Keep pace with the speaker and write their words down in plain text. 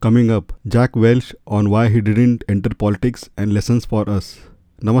Coming up, Jack Welch on why he didn't enter politics and lessons for us.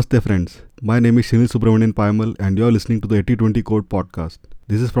 Namaste friends, my name is Shinil Subramanian Paimal and you're listening to the 8020 Code podcast.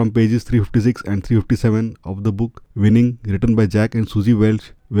 This is from pages 356 and 357 of the book Winning, written by Jack and Suzy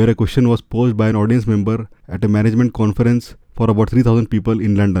Welch, where a question was posed by an audience member at a management conference for about 3000 people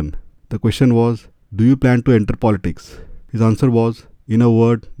in London. The question was, do you plan to enter politics? His answer was, in a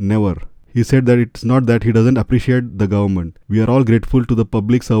word, never. He said that it's not that he doesn't appreciate the government. We are all grateful to the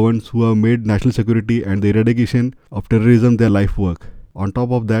public servants who have made national security and the eradication of terrorism their life work. On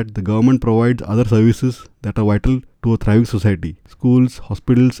top of that, the government provides other services that are vital to a thriving society. Schools,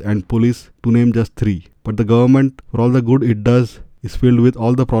 hospitals and police, to name just three. But the government, for all the good it does, is filled with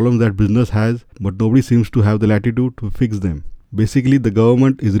all the problems that business has, but nobody seems to have the latitude to fix them. Basically, the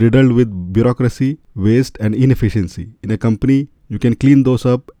government is riddled with bureaucracy, waste and inefficiency. In a company, you can clean those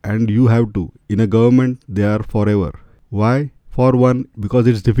up and you have to. In a government, they are forever. Why? For one, because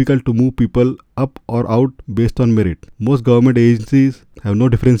it's difficult to move people up or out based on merit. Most government agencies have no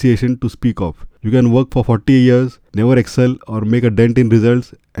differentiation to speak of. You can work for 40 years, never excel or make a dent in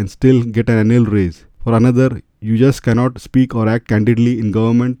results and still get an annual raise. For another, you just cannot speak or act candidly in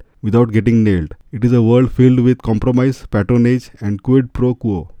government without getting nailed. It is a world filled with compromise, patronage and quid pro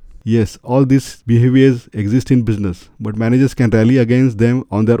quo. Yes, all these behaviors exist in business, but managers can rally against them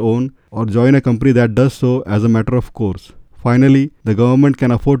on their own or join a company that does so as a matter of course. Finally, the government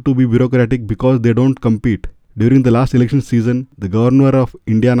can afford to be bureaucratic because they don't compete. During the last election season, the governor of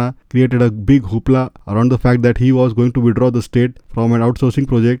Indiana created a big hoopla around the fact that he was going to withdraw the state from an outsourcing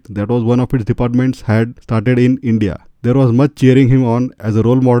project that was one of its departments had started in India. There was much cheering him on as a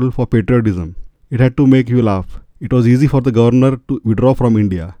role model for patriotism. It had to make you laugh. It was easy for the governor to withdraw from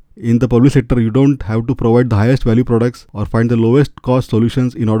India. In the public sector, you don't have to provide the highest value products or find the lowest cost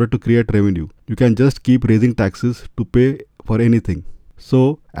solutions in order to create revenue. You can just keep raising taxes to pay for anything.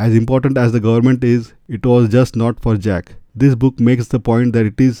 So, as important as the government is, it was just not for Jack. This book makes the point that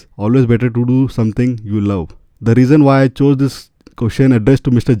it is always better to do something you love. The reason why I chose this question addressed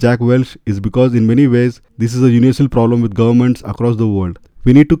to Mr. Jack Welch is because in many ways, this is a universal problem with governments across the world.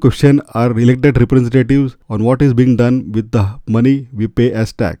 We need to question our elected representatives on what is being done with the money we pay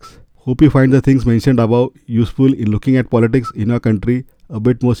as tax. Hope you find the things mentioned above useful in looking at politics in our country a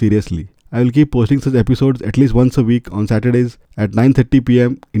bit more seriously. I will keep posting such episodes at least once a week on Saturdays at 9:30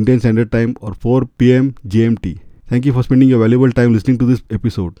 p.m. Indian Standard Time or 4 p.m. GMT. Thank you for spending your valuable time listening to this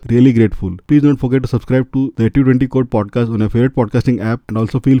episode. Really grateful. Please don't forget to subscribe to the 8020 Code podcast on your favorite podcasting app and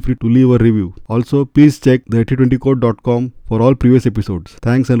also feel free to leave a review. Also, please check the 8020code.com for all previous episodes.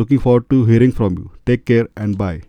 Thanks and looking forward to hearing from you. Take care and bye.